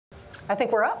I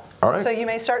think we're up. All right. So you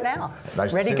may start now.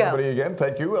 Nice Ready to to see go. everybody again.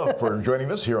 Thank you for joining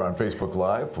us here on Facebook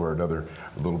Live for another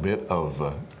little bit of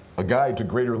a guide to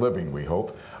greater living, we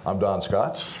hope. I'm Don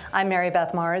Scott. I'm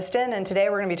Beth Marsden, and today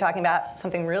we're going to be talking about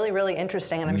something really, really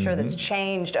interesting, and I'm sure that's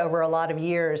changed over a lot of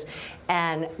years,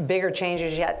 and bigger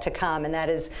changes yet to come, and that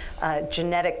is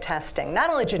genetic testing.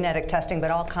 Not only genetic testing, but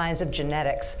all kinds of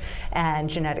genetics and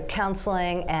genetic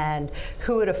counseling and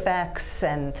who it affects.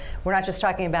 And we're not just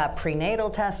talking about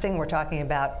prenatal testing, we're talking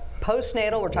about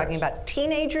postnatal, we're talking about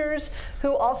teenagers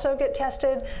who also get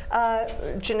tested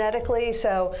genetically,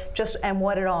 and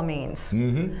what it all means.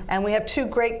 And we have two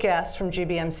great guests from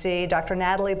GBMC, Dr.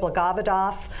 Natalie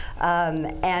Blagowidow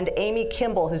and Amy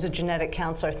Kimball, who's a genetic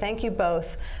counselor. Thank you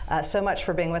both so much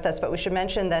for being with us, but we should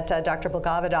mention that Dr.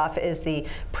 Blagowidow is the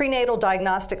Prenatal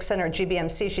Diagnostic Center at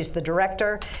GBMC. She's the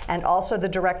director and also the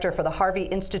director for the Harvey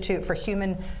Institute for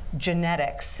Human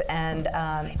Genetics. And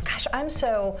gosh, I'm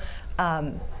so,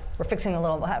 we're fixing a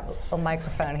little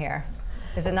microphone here.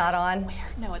 Is it not on?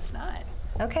 No, it's not.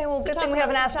 Okay, well, good thing we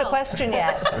haven't asked a question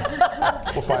yet.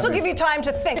 This will give you time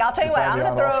to think. I'll tell you what, I'm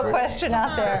going to throw a question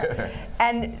out there.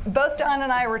 And both Don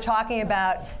and I were talking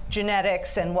about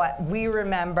genetics and what we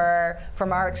remember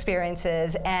from our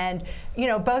experiences. And, you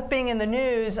know, both being in the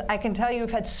news, I can tell you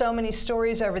we've had so many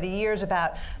stories over the years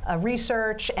about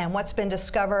research and what's been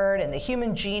discovered and the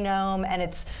human genome, and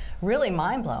it's really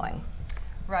mind-blowing.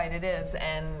 Right, it is.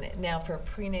 And now for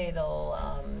prenatal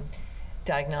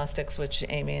diagnostics, which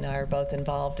Amy and I are both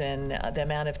involved in, the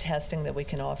amount of testing that we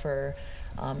can offer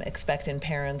expectant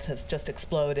parents has just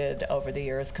exploded over the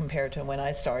years compared to when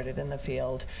I started in the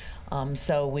field.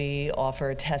 So we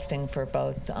offer testing for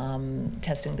both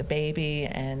testing the baby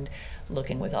and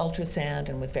looking with ultrasound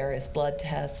and with various blood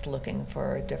tests, looking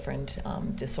for different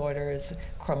disorders,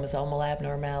 chromosomal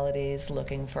abnormalities,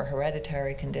 looking for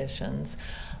hereditary conditions.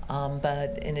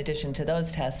 But in addition to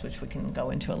those tests, which we can go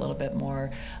into a little bit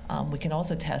more, we can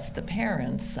also test the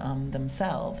parents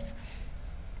themselves.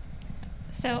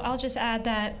 So I'll just add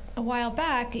that a while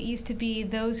back, it used to be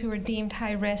those who were deemed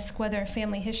high risk, whether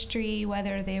family history,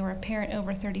 whether they were a parent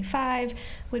over 35,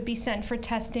 would be sent for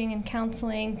testing and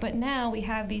counseling. But now we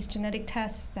have these genetic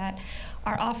tests that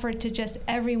are offered to just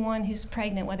everyone who's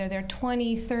pregnant, whether they're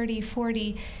 20, 30,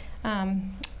 40,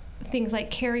 things like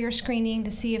carrier screening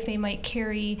to see if they might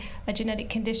carry a genetic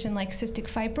condition like cystic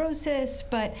fibrosis,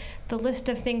 but the list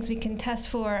of things we can test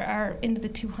for are into the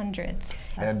 200s.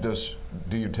 And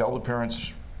do you tell the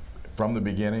parents from the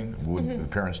beginning, the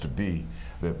parents to be,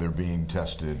 that they're being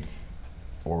tested,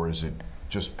 or is it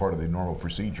just part of the normal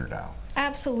procedure now?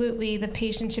 Absolutely. The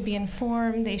patient should be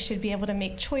informed. They should be able to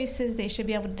make choices. They should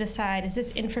be able to decide, is this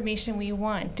information we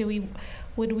want?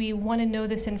 Would we want to know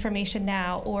this information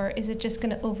now, or is it just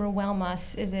going to overwhelm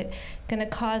us? Is it going to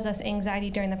cause us anxiety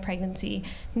during the pregnancy?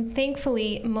 And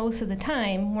thankfully, most of the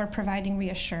time, we're providing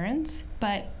reassurance,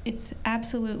 but it's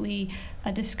absolutely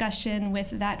a discussion with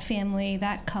that family,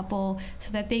 that couple,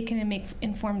 so that they can make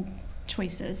informed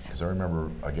choices. Because I remember,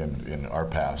 again, in our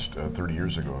past, 30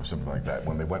 years ago or something like that,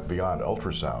 when they went beyond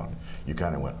ultrasound, you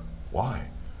kind of went, why?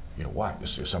 You know, why?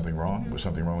 Is there something wrong? Was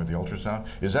something wrong with the ultrasound?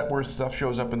 Is that where stuff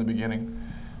shows up in the beginning?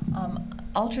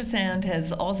 Ultrasound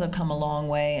has also come a long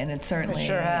way, and it certainly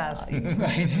sure has.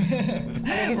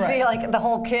 Right. You see, like the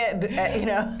whole kid, you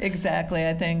know. Exactly.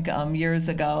 I think years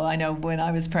ago, I know when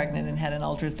I was pregnant and had an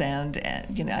ultrasound,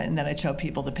 and, you know, and then I showed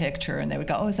people the picture, and they would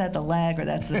go, "Oh, is that the leg or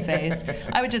that's the face?"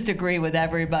 I would just agree with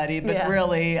everybody, but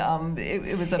really,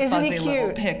 it was a fuzzy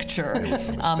little picture.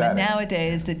 And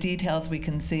nowadays, the details we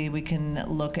can see, we can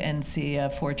look and see a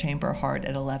 4-chamber heart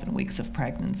at 11 weeks of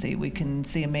pregnancy. We can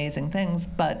see amazing things,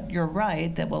 but you're right.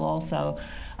 That will also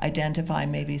identify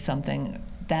maybe something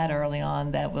that early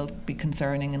on that will be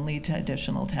concerning and lead to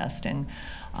additional testing.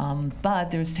 But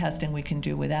there's testing we can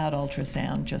do without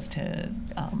ultrasound just to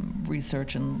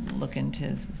research and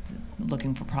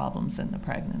looking for problems in the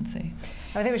pregnancy.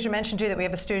 I think we should mention too that we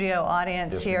have a studio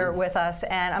audience here with us,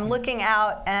 and I'm looking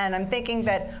out and I'm thinking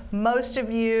that most of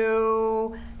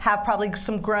you have probably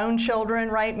some grown children,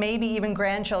 right? Maybe even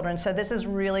grandchildren. So this is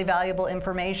really valuable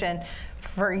information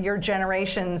for your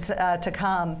generations to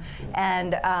come,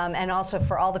 and also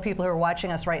for all the people who are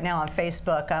watching us right now on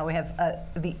Facebook. We have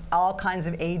all kinds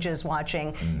of ages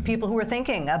watching, people who are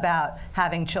thinking about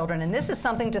having children, and this is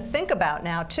something to think about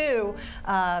now too.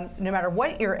 No matter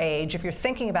what your age, if you're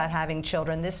thinking about having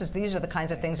children, these are the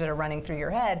kinds of things that are running through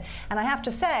your head. And I have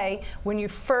to say, when you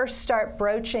first start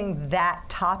broaching that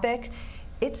topic,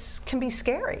 it can be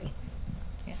scary.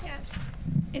 Yeah.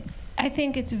 I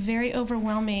think it's very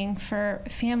overwhelming for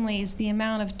families, the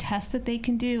amount of tests that they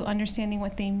can do, understanding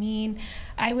what they mean.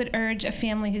 I would urge a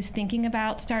family who's thinking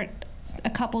about a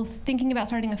couple thinking about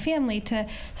starting a family to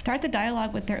start the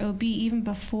dialogue with their OB even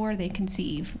before they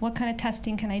conceive. What kind of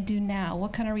testing can I do now?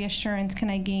 What kind of reassurance can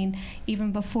I gain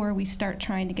even before we start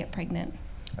trying to get pregnant?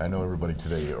 I know everybody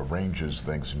today arranges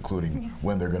things, including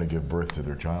when they're going to give birth to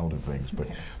their child and things. But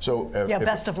so yeah,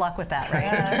 best of luck with that,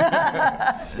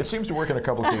 right? It seems to work in a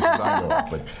couple of cases I know of,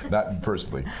 but not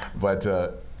personally. But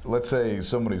let's say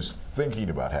somebody's thinking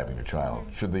about having a child.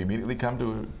 Should they immediately come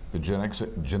to the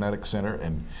genetic center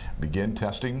and begin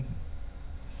testing?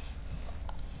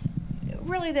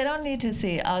 Really, they don't need to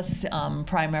see us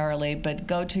primarily, but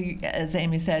go to, as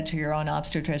Amy said, to your own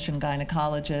obstetrician,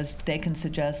 gynecologist. They can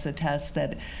suggest the tests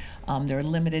that there are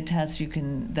limited tests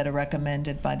that are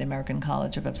recommended by the American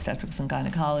College of Obstetrics and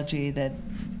Gynecology that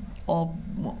all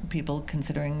people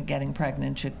considering getting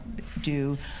pregnant should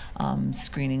do,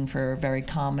 screening for very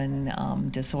common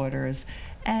disorders,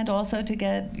 and also to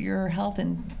get your health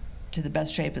to the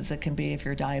best shape as it can be. If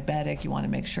you're diabetic, you want to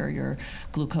make sure your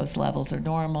glucose levels are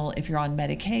normal. If you're on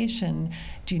medication,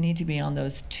 do you need to be on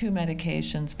those 2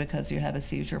 medications because you have a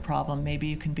seizure problem? Maybe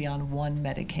you can be on 1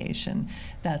 medication,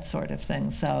 that sort of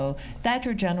thing. So that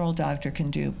your general doctor can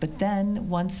do. But then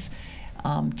once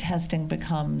testing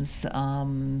becomes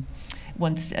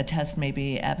once a test may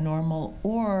be abnormal,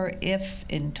 or if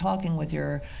in talking with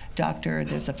your doctor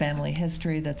there's a family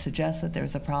history that suggests that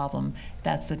there's a problem,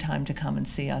 that's the time to come and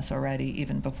see us already,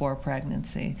 even before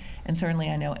pregnancy. And certainly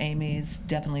I know Amy's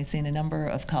definitely seen a number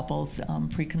of couples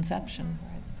preconception.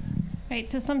 Right,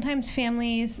 so sometimes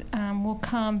families will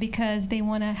come because they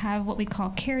want to have what we call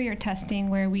carrier testing,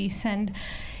 where we send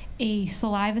a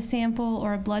saliva sample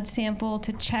or a blood sample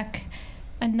to check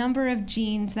a number of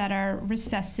genes that are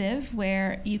recessive,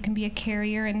 where you can be a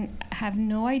carrier and have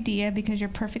no idea because you're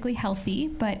perfectly healthy,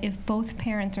 but if both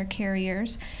parents are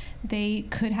carriers, they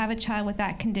could have a child with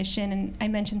that condition. And I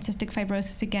mentioned cystic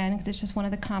fibrosis again because it's just one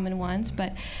of the common ones,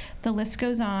 but the list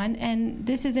goes on. And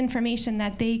this is information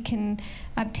that they can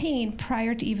obtain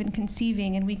prior to even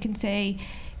conceiving, and we can say,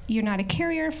 you're not a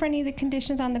carrier for any of the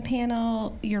conditions on the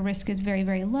panel, your risk is very,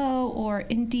 very low, or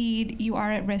indeed you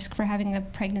are at risk for having a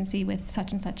pregnancy with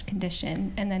such and such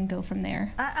condition, and then go from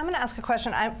there. I'm going to ask a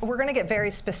question. We're going to get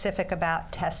very specific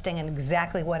about testing and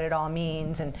exactly what it all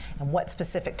means and what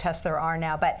specific tests there are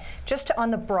now, but just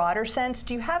on the broader sense,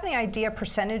 do you have any idea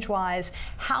percentage-wise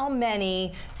how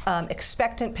many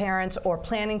expectant parents or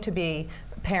planning to be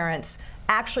parents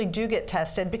actually do get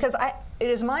tested? Because it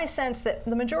is my sense that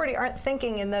the majority aren't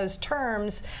thinking in those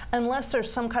terms unless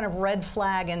there's some kind of red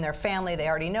flag in their family they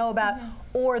already know about,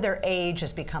 or their age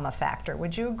has become a factor.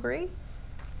 Would you agree?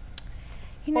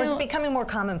 Or is it becoming more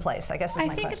commonplace, I guess is my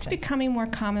question. I think it's becoming more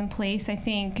commonplace. I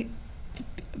think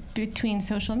between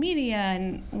social media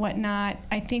and whatnot,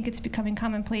 I think it's becoming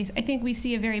commonplace. I think we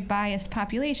see a very biased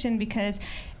population because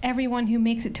everyone who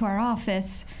makes it to our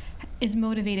office is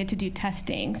motivated to do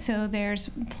testing. So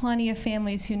there's plenty of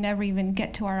families who never even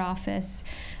get to our office,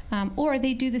 or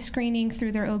they do the screening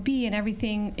through their OB and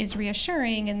everything is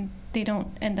reassuring and they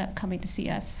don't end up coming to see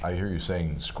us. I hear you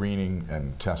saying screening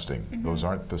and testing. Mm-hmm. Those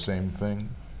aren't the same thing?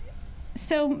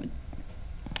 So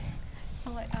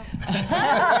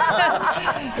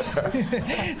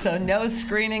So no,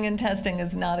 screening and testing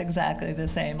is not exactly the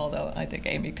same, although I think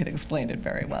Amy could explain it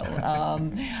very well.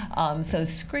 So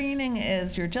screening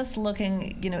is you're just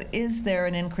looking, is there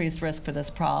an increased risk for this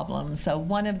problem? So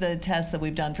one of the tests that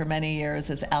we've done for many years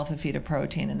is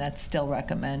alpha-fetoprotein, and that's still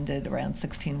recommended around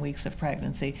 16 weeks of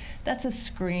pregnancy. That's a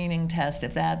screening test.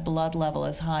 If that blood level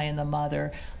is high in the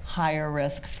mother, higher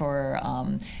risk for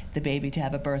the baby to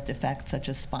have a birth defect such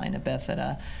as spina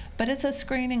bifida. But it's a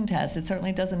screening test. It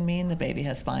certainly doesn't mean the baby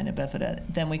has spina bifida.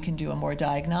 Then we can do a more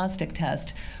diagnostic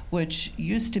test, which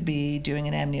used to be doing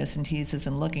an amniocentesis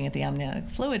and looking at the amniotic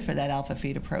fluid for that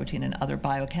alpha-fetoprotein and other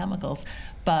biochemicals.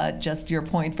 But just your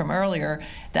point from earlier,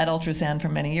 that ultrasound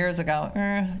from many years ago,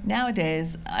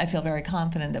 nowadays I feel very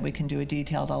confident that we can do a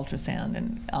detailed ultrasound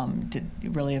and to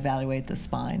really evaluate the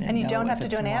spine. And you don't have to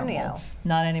do an amnio?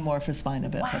 Not anymore for spina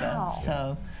bifida. Wow.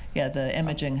 So yeah, the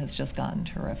imaging has just gotten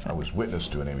terrific. I was witness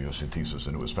to an amniocentesis,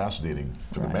 and it was fascinating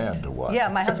for the man to watch. Yeah,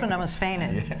 my husband almost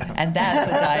fainted. Yeah. And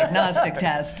that's a diagnostic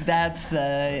test. That's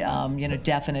the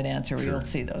definite answer where you'll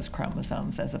see those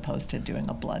chromosomes, as opposed to doing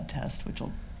a blood test, which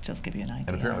will just give you an idea.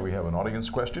 And apparently we have an audience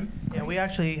question? Yeah, we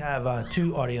actually have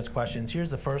 2 audience questions. Here's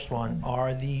the first one.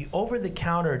 Are the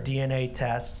over-the-counter DNA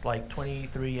tests like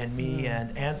 23andMe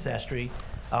and Ancestry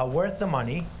worth the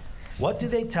money? What do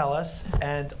they tell us,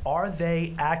 and are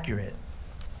they accurate?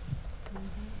 Do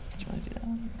you want to do that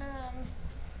one?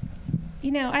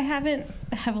 I haven't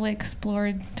heavily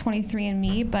explored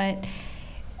 23andMe, but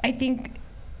I think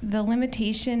the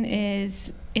limitation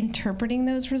is interpreting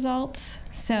those results?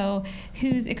 So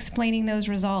who's explaining those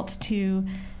results to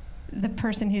the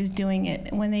person who's doing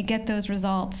it? When they get those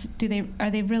results, are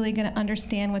they really going to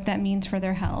understand what that means for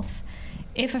their health?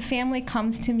 If a family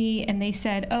comes to me and they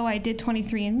said, oh, I did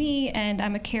 23andMe and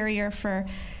I'm a carrier for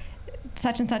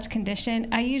such and such condition,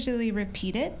 I usually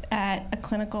repeat it at a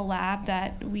clinical lab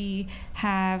that we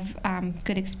have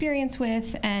good experience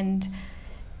with, and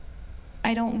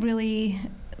I don't really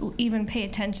even pay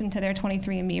attention to their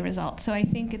 23andMe results. So I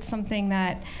think it's something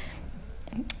that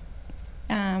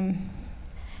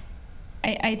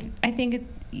I think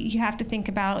you have to think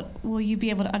about, will you be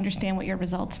able to understand what your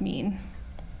results mean?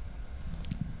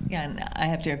 Yeah, and I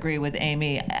have to agree with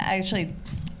Amy.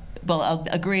 I'll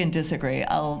agree and disagree.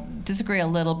 I'll disagree a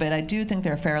little bit. I do think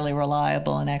they're fairly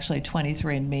reliable, and actually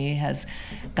 23andMe has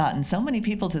gotten so many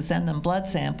people to send them blood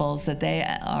samples that they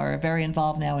are very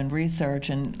involved now in research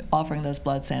and offering those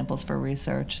blood samples for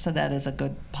research. So that is a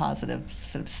good positive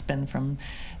sort of spin from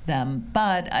them.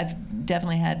 But I've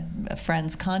definitely had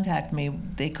friends contact me.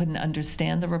 They couldn't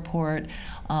understand the report.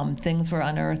 Things were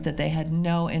unearthed that they had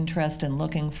no interest in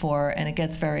looking for, and it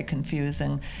gets very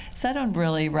confusing. So I don't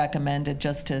really recommend it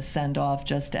just to send off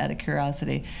just out of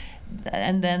curiosity.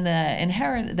 And then the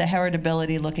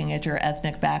heritability, looking at your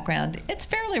ethnic background, it's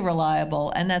fairly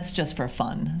reliable, and that's just for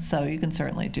fun. So you can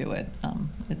certainly do it.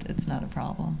 It's not a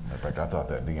problem. In fact, I thought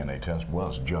that DNA test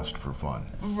was just for fun.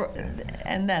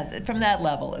 And that from that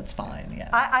level, it's fine.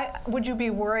 Yeah. Would you be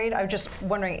worried? I'm just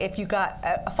wondering if you got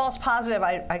a false positive.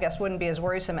 I guess wouldn't be as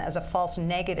worrisome as a false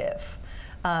negative.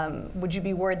 Would you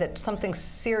be worried that something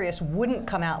serious wouldn't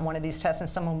come out in one of these tests and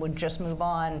someone would just move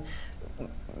on,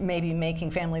 maybe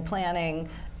making family planning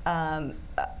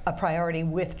a priority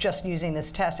with just using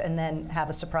this test and then have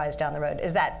a surprise down the road?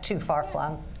 Is that too far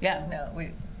flung? Yeah, no, we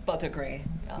both agree.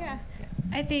 Yeah.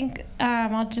 I think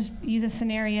I'll just use a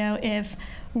scenario. If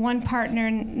one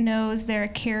partner knows they're a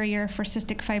carrier for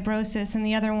cystic fibrosis and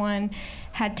the other one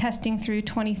had testing through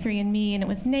 23andMe and it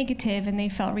was negative and they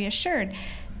felt reassured,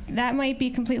 that might be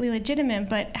completely legitimate,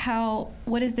 but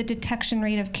what is the detection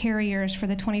rate of carriers for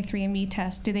the 23andMe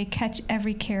test? Do they catch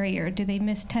every carrier? Do they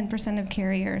miss 10% of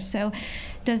carriers? So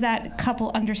does that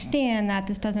couple understand that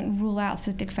this doesn't rule out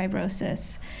cystic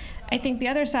fibrosis? I think the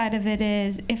other side of it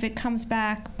is if it comes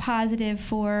back positive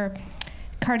for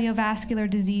cardiovascular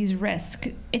disease risk,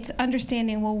 it's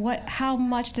understanding, well, how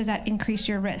much does that increase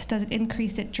your risk? Does it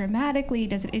increase it dramatically?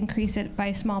 Does it increase it by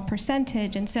a small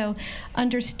percentage? And so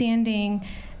understanding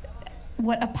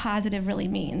what a positive really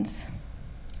means.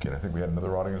 Okay, I think we had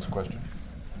another audience question.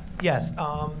 Yes,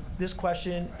 this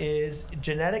question is,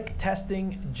 genetic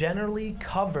testing generally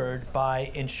covered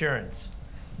by insurance?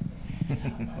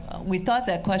 We thought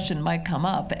that question might come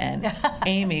up, and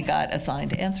Amy got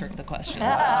assigned to answering the question.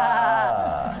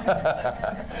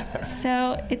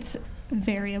 So it's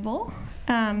variable.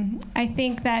 I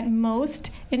think that most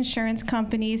insurance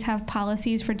companies have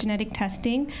policies for genetic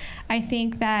testing. I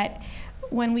think that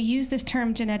when we use this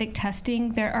term genetic testing,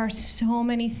 there are so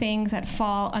many things that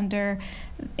fall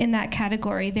in that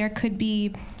category. There could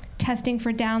be testing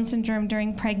for Down syndrome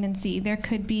during pregnancy. There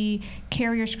could be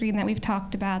carrier screen that we've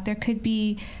talked about. There could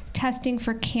be testing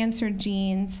for cancer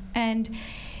genes. And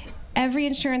every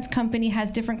insurance company has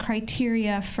different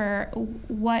criteria for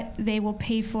what they will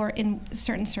pay for in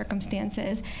certain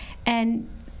circumstances. And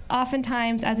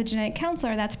oftentimes, as a genetic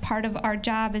counselor, that's part of our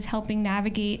job, is helping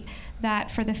navigate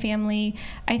that for the family.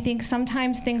 I think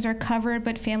sometimes things are covered,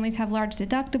 but families have large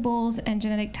deductibles, and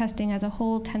genetic testing as a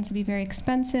whole tends to be very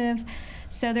expensive.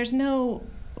 So there's no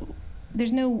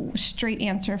straight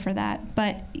answer for that.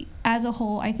 But as a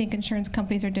whole, I think insurance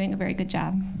companies are doing a very good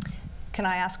job. Can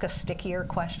I ask a stickier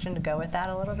question to go with that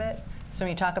a little bit? So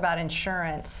when you talk about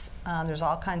insurance, there's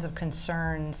all kinds of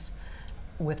concerns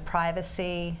with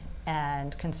privacy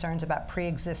and concerns about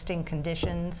pre-existing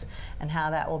conditions and how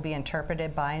that will be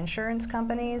interpreted by insurance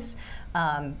companies.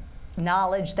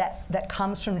 Knowledge that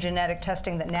comes from genetic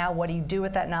testing, that now what do you do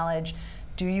with that knowledge?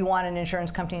 Do you want an insurance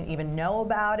company to even know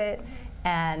about it?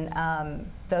 And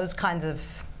those kinds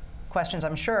of questions,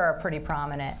 I'm sure, are pretty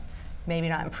prominent. Maybe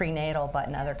not in prenatal, but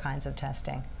in other kinds of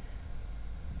testing.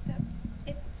 So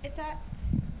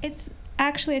it's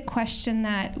actually a question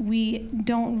that we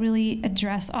don't really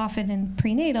address often in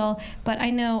prenatal, but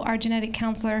I know our genetic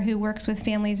counselor who works with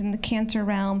families in the cancer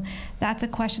realm, that's a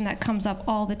question that comes up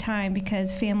all the time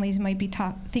because families might be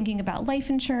thinking about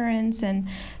life insurance and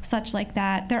such like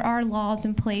that. There are laws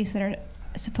in place that are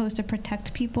supposed to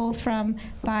protect people from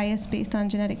bias based on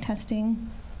genetic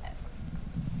testing.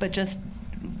 But just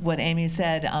what Amy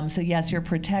said, so yes, you're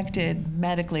protected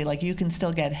medically, like you can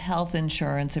still get health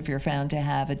insurance if you're found to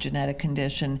have a genetic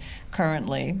condition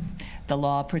currently. the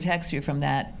law protects you from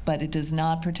that, but it does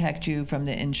not protect you from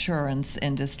the insurance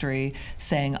industry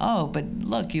saying, oh, but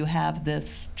look, you have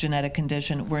this genetic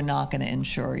condition, we're not going to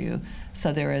insure you.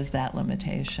 So there is that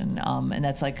limitation, and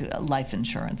that's like life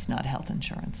insurance, not health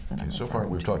insurance. So far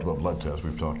we've talked about blood tests,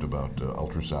 we've talked about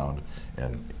ultrasound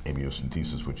and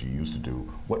amniocentesis, which you used to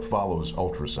do. What follows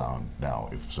ultrasound now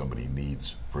if somebody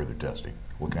needs further testing?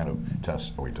 What kind of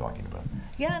tests are we talking about?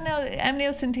 Yeah, no,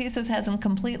 amniocentesis hasn't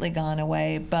completely gone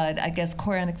away, but I guess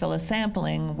chorionic villus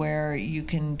sampling, where you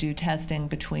can do testing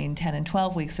between 10 and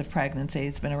 12 weeks of pregnancy,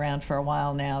 it's been around for a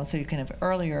while now, so you can have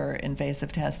earlier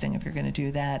invasive testing if you're going to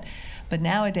do that. But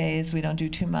nowadays, we don't do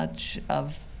too much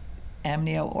of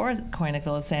amnio or chorionic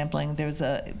villus sampling.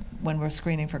 When we're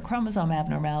screening for chromosome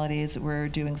abnormalities, we're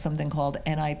doing something called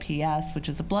NIPS, which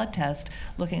is a blood test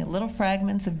looking at little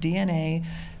fragments of DNA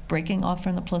breaking off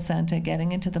from the placenta,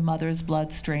 getting into the mother's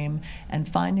bloodstream, and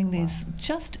finding these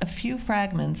just a few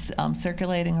fragments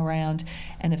circulating around.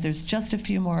 And if there's just a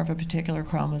few more of a particular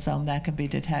chromosome, that can be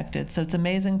detected. So it's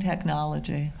amazing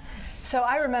technology. So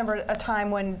I remember a time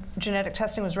when genetic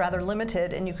testing was rather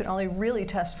limited and you could only really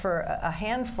test for a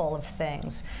handful of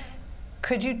things.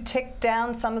 Could you tick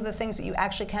down some of the things that you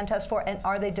actually can test for, and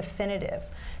are they definitive?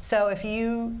 So if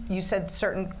you said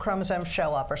certain chromosomes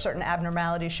show up or certain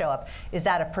abnormalities show up, is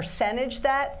that a percentage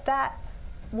that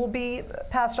will be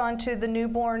passed on to the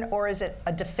newborn, or is it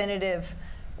a definitive?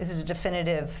 Is it a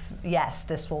definitive, yes,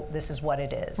 this is what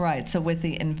it is? Right, so with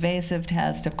the invasive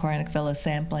test of chorionic villus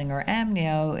sampling or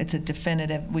amnio, it's a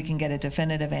definitive, we can get a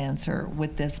definitive answer.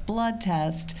 With this blood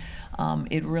test,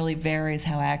 it really varies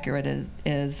how accurate it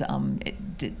is.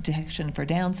 Detection for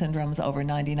Down syndrome is over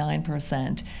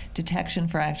 99%. Detection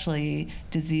for actually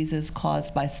diseases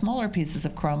caused by smaller pieces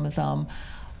of chromosome,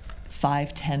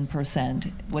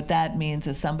 5-10%. What that means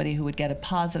is somebody who would get a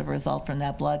positive result from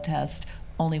that blood test,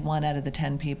 only 1 out of the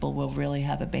 10 people will really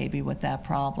have a baby with that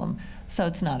problem. So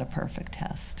it's not a perfect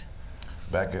test.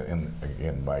 Back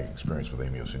in my experience with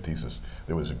amniocentesis,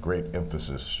 there was a great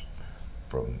emphasis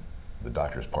from the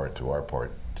doctor's part to our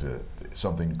part to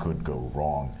something could go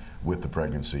wrong with the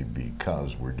pregnancy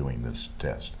because we're doing this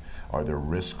test. Are there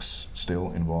risks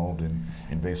still involved in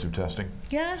invasive testing?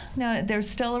 Yeah, no, there's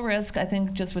still a risk. I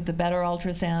think just with the better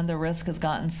ultrasound, the risk has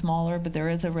gotten smaller, but there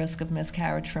is a risk of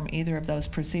miscarriage from either of those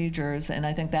procedures. And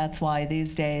I think that's why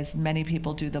these days many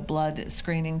people do the blood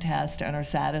screening test and are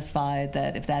satisfied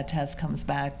that if that test comes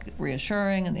back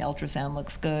reassuring and the ultrasound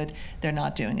looks good, they're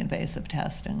not doing invasive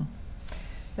testing.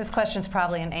 This question's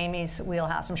probably in Amy's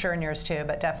wheelhouse, I'm sure in yours too,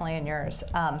 but definitely in yours.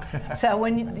 So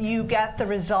when you get the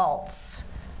results,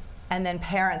 and then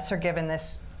parents are given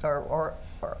this, or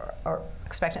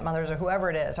expectant mothers or whoever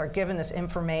it is, are given this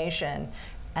information,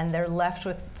 and they're left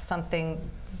with something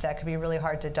that could be really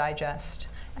hard to digest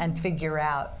and figure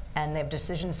out, and they have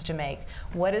decisions to make.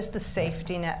 What is the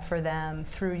safety net for them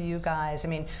through you guys? I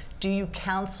mean, do you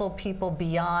counsel people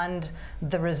beyond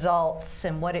the results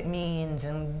and what it means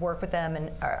and work with them,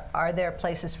 and are there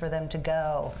places for them to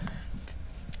go?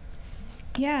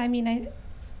 Yeah, I mean,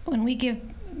 when we give...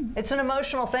 It's an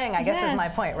emotional thing, I guess, yes. is my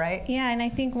point, right? Yeah, and I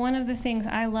think one of the things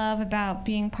I love about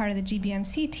being part of the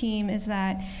GBMC team is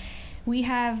that we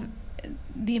have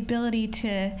the ability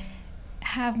to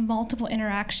have multiple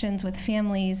interactions with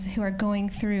families who are going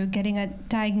through getting a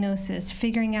diagnosis,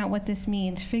 figuring out what this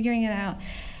means, figuring it out,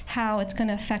 how it's going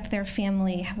to affect their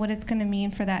family, what it's going to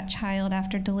mean for that child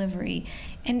after delivery,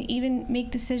 and even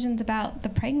make decisions about the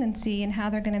pregnancy and how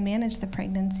they're going to manage the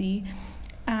pregnancy.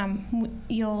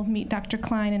 You'll meet Dr.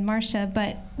 Klein and Marcia,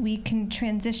 but we can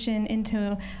transition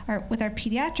into with our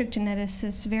pediatric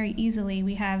geneticists very easily.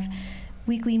 We have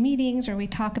weekly meetings where we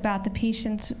talk about the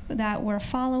patients that we're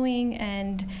following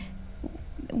and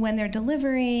when they're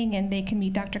delivering, and they can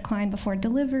meet Dr. Klein before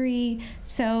delivery.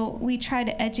 So we try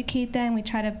to educate them. We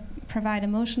try to provide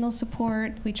emotional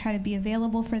support. We try to be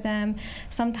available for them.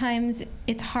 Sometimes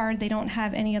it's hard. They don't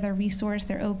have any other resource.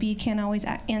 Their OB can't always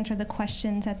answer the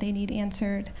questions that they need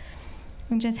answered.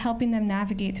 And just helping them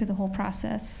navigate through the whole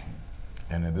process.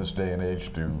 And in this day and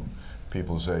age, do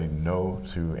people say no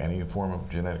to any form of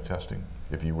genetic testing,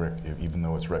 even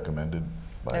though it's recommended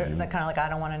by you? They're kind of like, I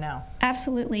don't want to know.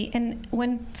 Absolutely. And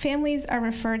when families are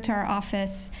referred to our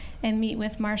office and meet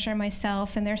with Marcia or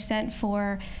myself, and they're sent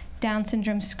for Down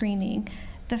syndrome screening,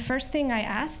 the first thing I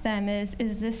ask them is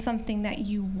this something that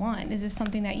you want? Is this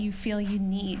something that you feel you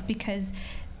need? Because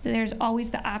there's always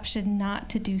the option not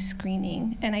to do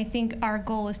screening. And I think our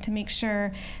goal is to make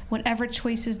sure whatever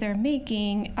choices they're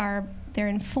making they're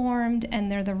informed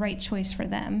and they're the right choice for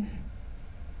them.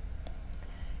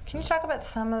 Can you talk about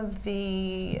some of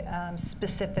the,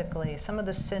 specifically, some of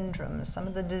the syndromes, some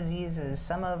of the diseases,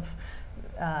 some of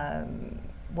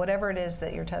whatever it is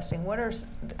that you're testing, what are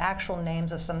actual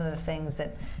names of some of the things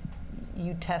that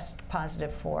you test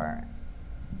positive for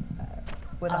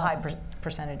with a high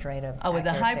percentage rate of with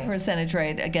a high accuracy? percentage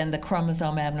rate, again, the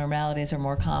chromosome abnormalities are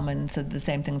more common, so the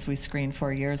same things we screened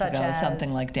 4 years Such ago, as?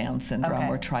 something like Down syndrome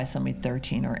or trisomy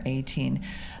 13 or 18.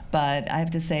 But I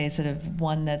have to say, sort of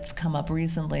one that's come up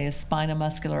recently is spinal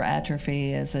muscular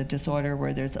atrophy, is a disorder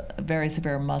where there's a very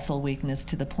severe muscle weakness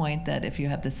to the point that if you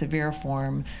have the severe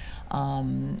form,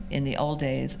 in the old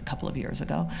days, a couple of years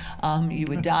ago, you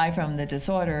would die from the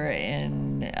disorder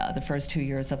in the first 2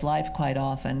 years of life quite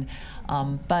often.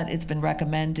 But it's been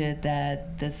recommended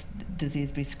that this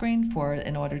disease be screened for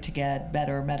in order to get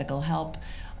better medical help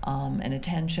and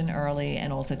attention early,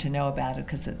 and also to know about it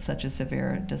because it's such a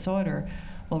severe disorder.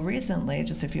 Well, recently,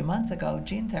 just a few months ago,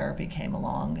 gene therapy came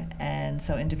along, and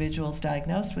so individuals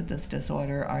diagnosed with this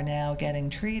disorder are now getting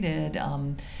treated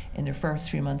in their first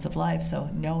few months of life. So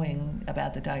knowing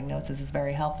about the diagnosis is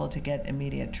very helpful to get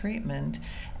immediate treatment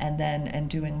and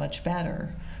doing much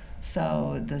better.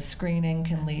 So the screening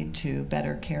can lead to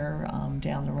better care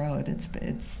down the road.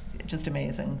 It's just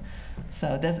amazing.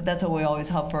 So that's what we always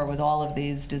hope for with all of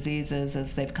these diseases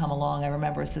as they've come along. I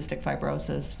remember cystic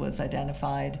fibrosis was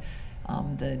identified,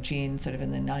 the gene sort of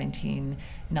in the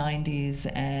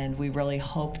 1990s, and we really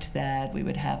hoped that we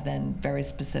would have then very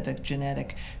specific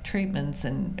genetic treatments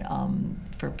and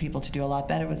for people to do a lot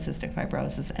better with cystic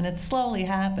fibrosis. And it slowly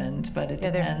happened, but it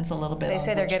depends a little bit on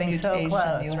say they're which getting mutation so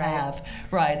close, you have.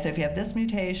 Right, so if you have this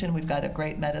mutation, we've got a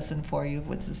great medicine for you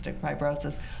with cystic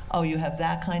fibrosis. Oh, you have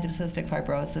that kind of cystic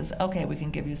fibrosis. Okay, we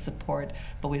can give you support,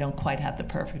 but we don't quite have the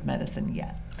perfect medicine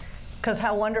yet. Because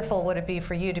how wonderful would it be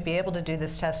for you to be able to do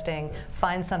this testing,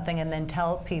 find something, and then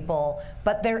tell people,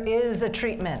 but there is a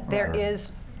treatment, there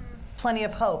is plenty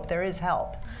of hope, there is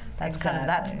help. That's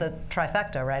that's the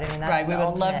trifecta, right? I mean, that's we the would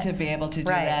ultimate. love to be able to do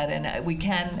that, and we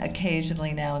can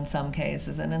occasionally now in some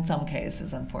cases, and in some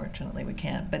cases, unfortunately, we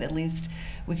can't. But at least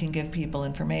we can give people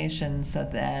information so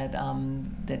that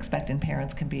the expectant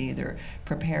parents can be either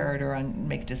prepared or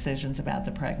make decisions about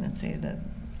the pregnancy that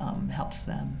helps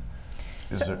them.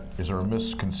 Is there a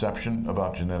misconception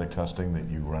about genetic testing that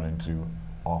you run into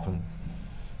often?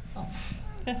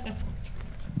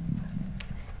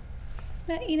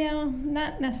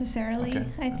 Not necessarily. Okay.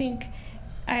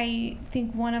 I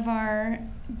think one of our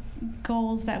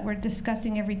goals that we're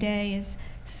discussing every day is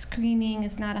screening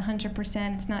is not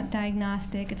 100%. It's not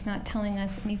diagnostic. It's not telling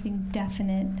us anything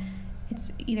definite.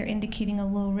 It's either indicating a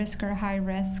low risk or a high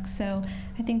risk. So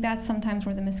I think that's sometimes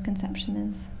where the misconception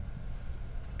is.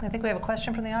 I think we have a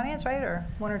question from the audience, right? Or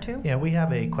one or two? Yeah, we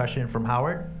have a question from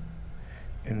Howard.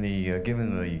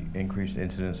 Given the increased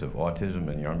incidence of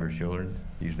autism in younger children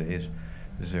these days,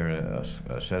 is there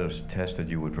a set of tests that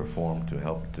you would perform to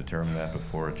help determine that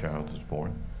before a child is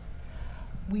born?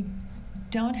 We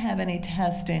don't have any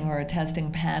testing or a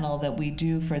testing panel that we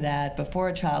do for that before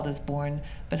a child is born,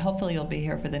 but hopefully you'll be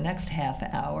here for the next half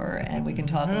hour and we can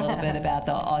talk a little bit about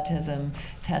the autism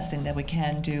testing that we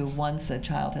can do once a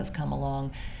child has come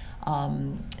along.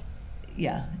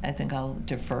 I think I'll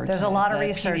defer There's to a lot of the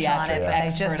research on it, pediatric but they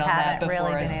expert just on that haven't before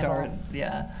really I been start. able.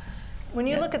 Yeah. When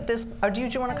you look at this, or do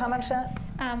you want to comment on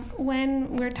that?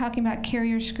 When we're talking about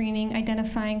carrier screening,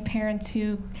 identifying parents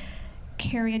who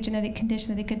carry a genetic condition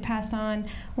that they could pass on,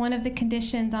 one of the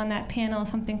conditions on that panel is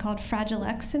something called Fragile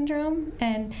X syndrome,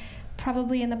 and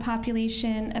probably in the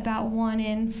population, about 1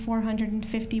 in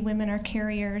 450 women are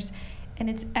carriers. And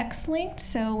it's X-linked,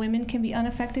 so women can be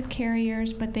unaffected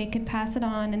carriers, but they could pass it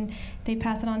on, and they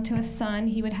pass it on to a son.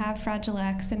 He would have Fragile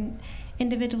X, and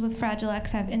individuals with Fragile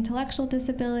X have intellectual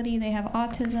disability, they have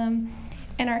autism,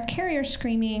 and our carrier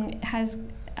screening has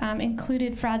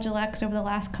included Fragile X over the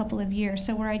last couple of years.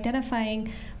 So we're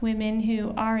identifying women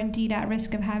who are indeed at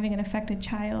risk of having an affected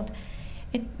child.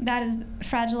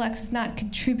 Fragile X is not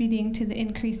contributing to the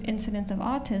increased incidence of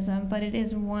autism, but it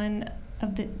is one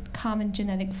of the common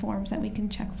genetic forms that we can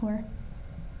check for.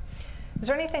 Is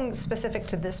there anything specific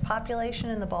to this population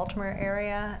in the Baltimore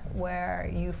area where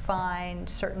you find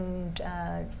certain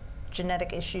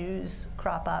genetic issues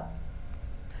crop up?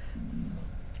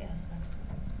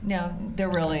 No, there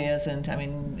really isn't. I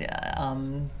mean,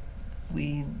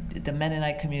 the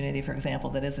Mennonite community, for example,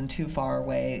 that isn't too far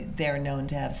away, they're known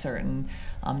to have certain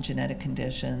genetic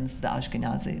conditions. The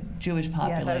Ashkenazi Jewish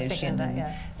population Yes, I was thinking that,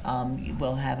 yes.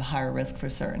 Will have a higher risk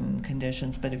for certain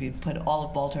conditions. But if you put all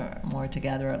of Baltimore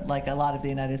together, like a lot of the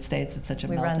United States, it's such a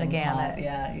melting pot. We run the gamut.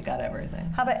 Yeah, you got everything.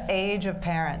 How about age of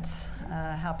parents?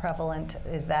 How prevalent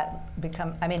is that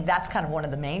become? I mean, that's kind of one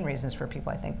of the main reasons for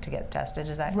people, I think, to get tested.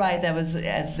 Is that right? That was,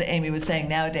 as Amy was saying,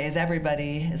 nowadays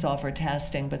everybody is offered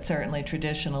testing, but certainly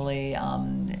traditionally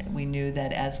we knew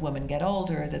that as women get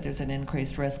older that there's an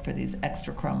increased risk for these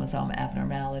extra chromosome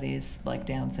abnormalities like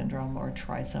Down syndrome or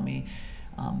trisomy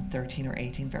 13 or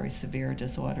 18, very severe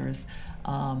disorders.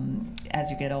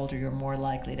 As you get older, you're more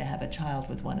likely to have a child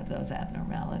with one of those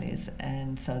abnormalities,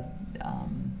 and so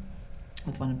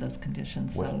with one of those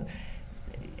conditions. Well,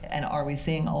 and are we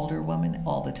seeing older women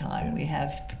all the time? Yeah. We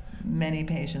have many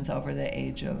patients over the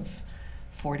age of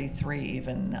 43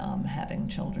 even having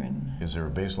children. Is there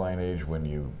a baseline age when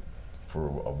you, for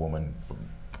a woman,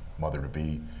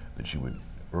 mother-to-be, that you would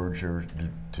urge her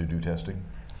to do testing?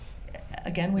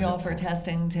 Again, we offer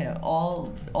testing to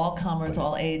all comers,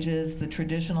 all ages. The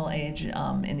traditional age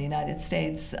in the United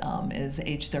States is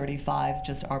age 35,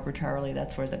 just arbitrarily.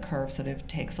 That's where the curve sort of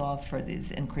takes off for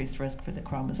these increased risk for the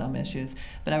chromosome issues.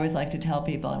 But I always like to tell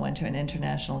people, I went to an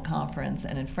international conference,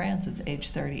 and in France it's age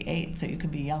 38, so you can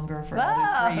be younger for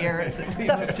another 3 years.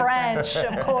 The French,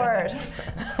 of course.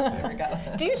 There we go.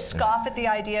 Do you scoff at the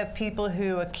idea of people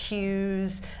who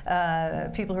accuse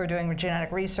people who are doing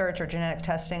genetic research or genetic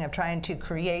testing of trying to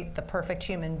create the perfect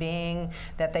human being,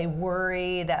 that they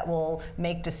worry that will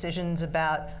make decisions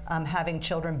about having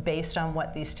children based on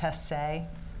what these tests say?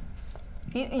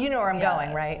 You know where I'm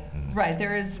going, right? Right.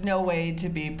 There is no way to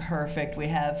be perfect.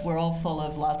 We're all full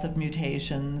of lots of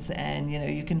mutations, and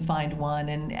you can find one,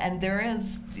 and there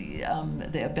is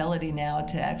the ability now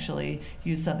to actually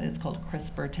use something that's called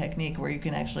CRISPR technique, where you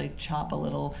can actually chop a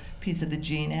little piece of the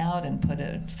gene out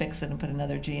and fix it and put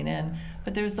another gene in.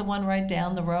 But there's the one right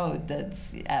down the road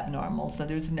that's abnormal, so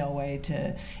there's no way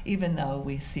to, even though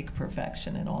we seek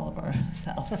perfection in all of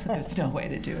ourselves, there's no way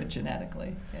to do it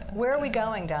genetically. Yeah. Where are we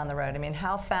going down the road? I mean,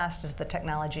 how fast is the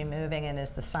technology moving, and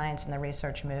is the science and the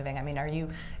research moving? I mean,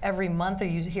 every month are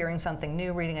you hearing something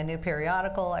new, reading a new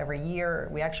periodical? Every year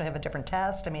we actually have a different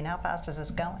test? I mean, how fast is this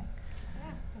going?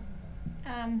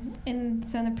 In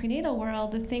the prenatal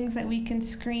world, the things that we can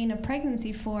screen a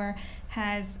pregnancy for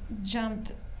has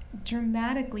jumped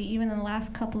dramatically even in the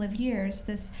last couple of years.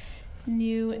 This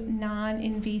new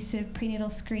non-invasive prenatal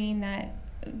screen that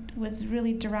was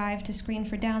really derived to screen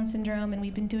for Down syndrome, and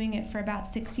we've been doing it for about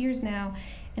 6 years now.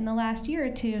 In the last year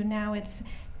or two, now it's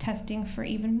testing for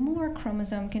even more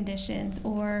chromosome conditions,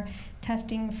 or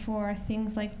testing for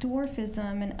things like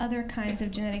dwarfism and other kinds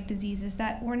of genetic diseases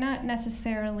that we're not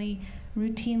necessarily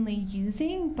routinely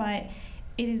using, but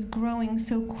it is growing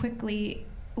so quickly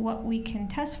what we can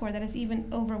test for that it's even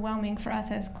overwhelming for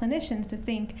us as clinicians to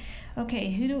think,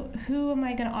 okay, who am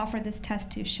I going to offer this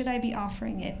test to? Should I be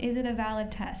offering it? Is it a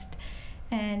valid test?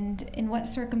 And in what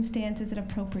circumstance is it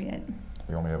appropriate?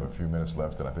 We only have a few minutes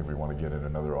left, and I think we want to get in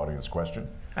another audience question.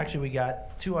 Actually, we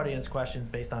got 2 audience questions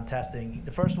based on testing.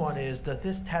 The first one is, does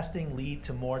this testing lead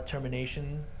to more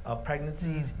termination of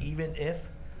pregnancies even if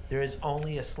there is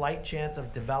only a slight chance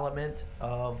of development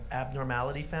of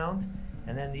abnormality found?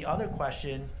 And then the other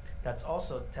question that's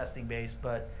also testing based,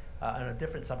 but on a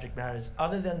different subject matter, is,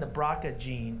 other than the BRCA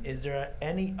gene, is there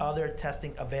any other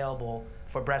testing available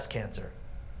for breast cancer?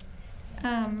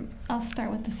 I'll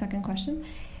start with the second question.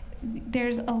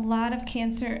 There's a lot of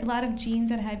genes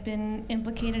that have been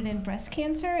implicated in breast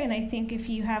cancer, and I think if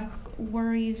you have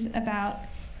worries about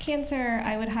cancer,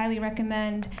 I would highly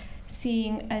recommend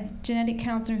seeing a genetic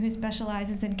counselor who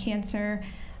specializes in cancer.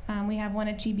 We have one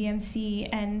at GBMC,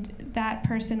 and that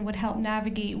person would help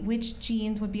navigate which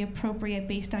genes would be appropriate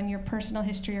based on your personal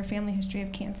history or family history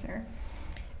of cancer.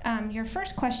 Your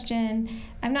first question,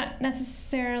 I'm not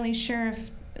necessarily sure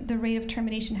if the rate of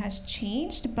termination has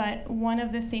changed, but one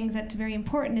of the things that's very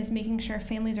important is making sure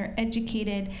families are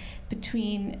educated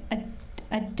between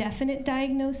a definite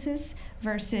diagnosis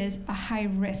versus a high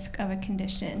risk of a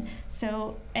condition.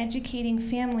 So educating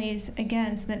families,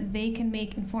 again, so that they can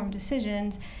make informed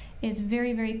decisions is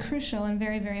very, very crucial and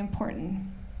very, very important.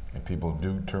 And people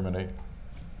do terminate?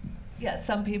 Yes,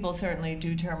 some people certainly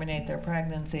do terminate their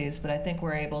pregnancies, but I think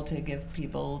we're able to give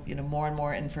people, more and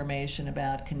more information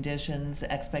about conditions,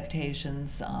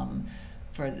 expectations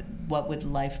for what would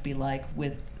life be like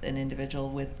with an individual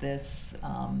with this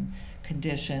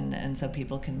condition, and so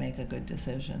people can make a good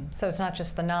decision. So it's not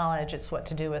just the knowledge, it's what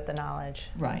to do with the knowledge.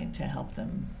 Right, to help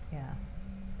them. Yeah.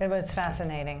 It was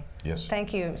fascinating. Yes.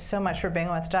 Thank you so much for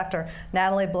being with Dr.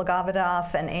 Natalie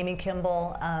Blagowidow and Amy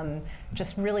Kimball.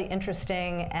 Just really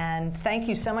interesting, and thank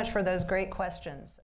you so much for those great questions.